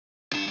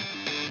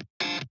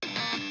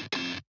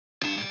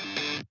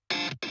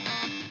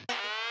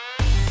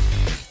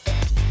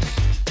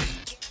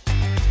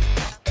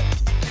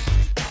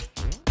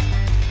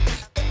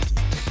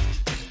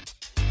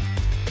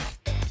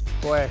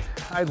Boy,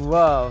 I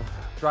love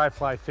dry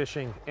fly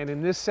fishing, and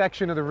in this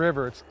section of the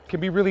river it can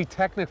be really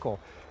technical.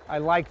 I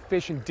like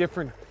fishing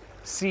different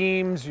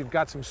seams. You've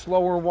got some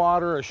slower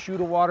water, a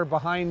chute of water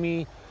behind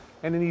me,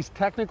 and in these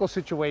technical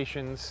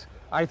situations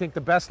I think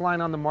the best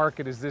line on the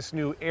market is this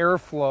new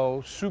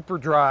Airflo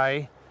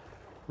Super-Dri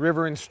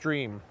River and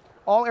Stream.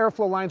 All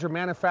Airflo lines are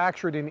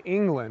manufactured in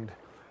England,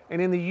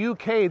 and in the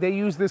UK they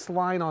use this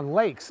line on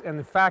lakes, and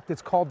in fact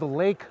it's called the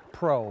Lake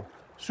Pro.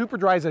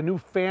 Super-Dri is a new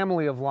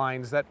family of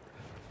lines that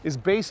is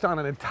based on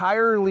an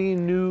entirely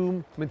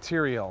new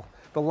material.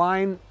 The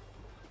line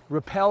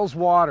repels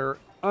water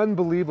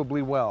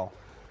unbelievably well.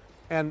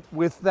 And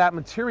with that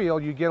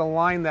material, you get a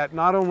line that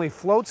not only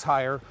floats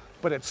higher,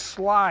 but it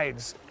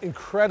slides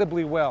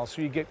incredibly well,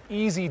 so you get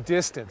easy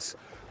distance.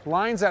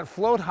 Lines that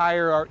float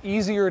higher are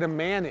easier to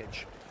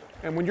manage.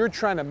 And when you're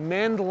trying to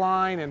mend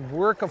line and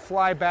work a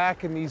fly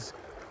back in these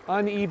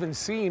uneven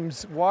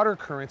seams, water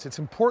currents, it's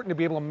important to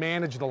be able to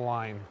manage the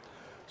line.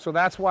 So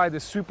that's why the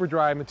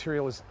Super-Dri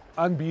material is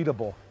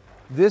unbeatable.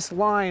 This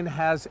line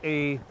has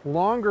a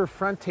longer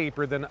front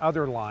taper than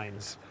other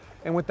lines.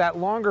 And with that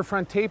longer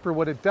front taper,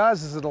 what it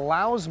does is it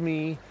allows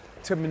me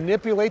to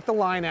manipulate the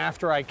line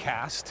after I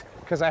cast,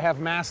 because I have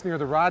mass near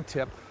the rod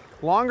tip.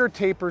 Longer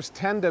tapers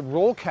tend to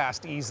roll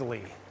cast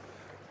easily.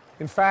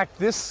 In fact,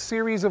 this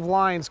series of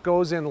lines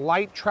goes in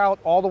light trout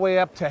all the way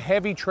up to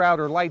heavy trout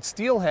or light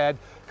steelhead,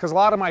 because a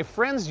lot of my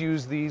friends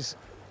use these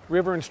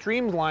river and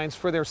stream lines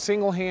for their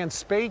single hand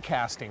spay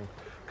casting,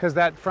 because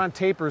that front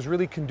taper is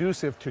really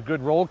conducive to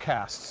good roll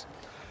casts.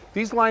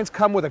 These lines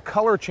come with a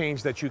color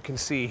change that you can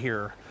see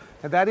here,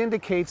 and that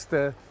indicates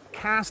the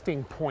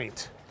casting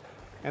point,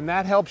 and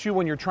that helps you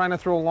when you're trying to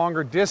throw a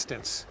longer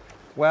distance.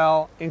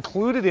 Well,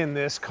 included in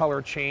this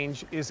color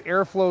change is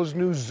Airflo's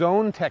new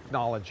zone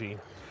technology.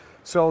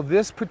 So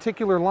this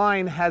particular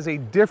line has a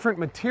different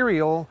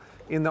material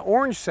in the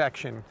orange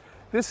section.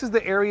 This is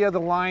the area of the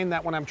line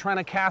that when I'm trying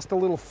to cast a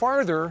little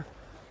farther,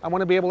 I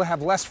want to be able to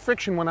have less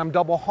friction when I'm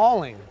double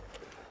hauling.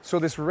 So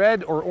this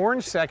red or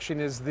orange section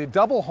is the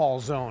double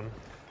haul zone.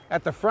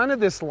 At the front of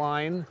this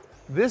line,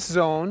 this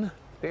zone,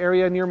 the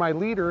area near my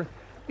leader,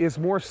 is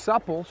more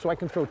supple, so I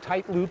can throw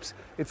tight loops.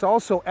 It's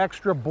also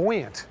extra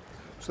buoyant,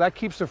 so that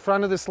keeps the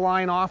front of this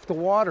line off the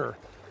water.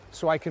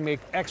 So I can make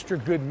extra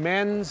good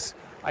mends,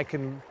 I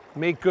can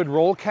make good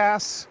roll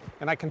casts,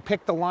 and I can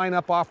pick the line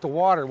up off the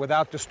water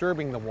without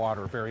disturbing the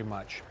water very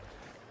much.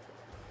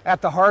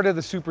 At the heart of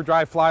the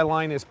Super-Dri fly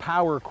line is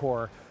Power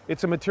Core.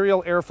 It's a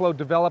material Airflo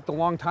developed a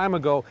long time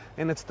ago,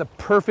 and it's the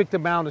perfect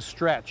amount of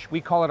stretch. We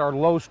call it our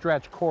low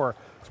stretch core.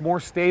 It's more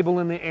stable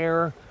in the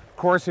air. Of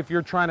course, if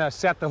you're trying to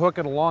set the hook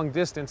at a long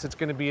distance, it's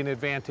going to be an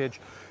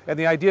advantage. And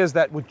the idea is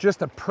that with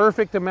just a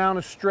perfect amount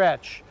of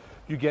stretch,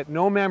 you get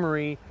no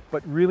memory,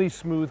 but really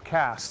smooth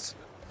casts.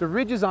 The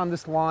ridges on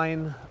this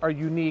line are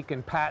unique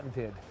and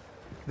patented.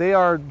 They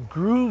are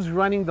grooves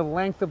running the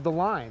length of the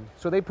line,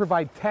 so they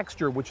provide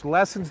texture which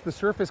lessens the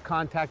surface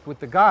contact with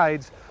the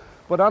guides.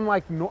 But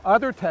unlike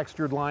other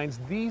textured lines,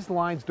 these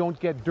lines don't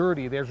get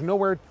dirty. There's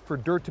nowhere for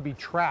dirt to be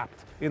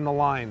trapped in the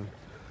line.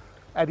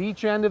 At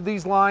each end of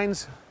these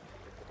lines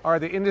are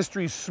the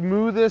industry's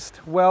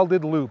smoothest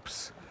welded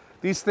loops.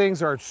 These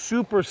things are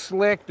super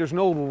slick. There's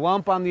no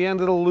lump on the end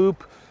of the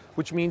loop,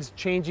 which means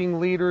changing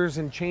leaders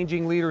and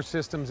changing leader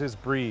systems is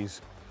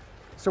breeze.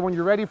 So when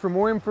you're ready for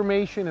more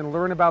information and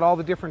learn about all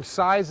the different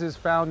sizes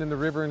found in the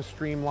river and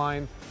stream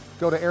line,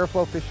 go to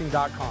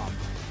airflowfishing.com.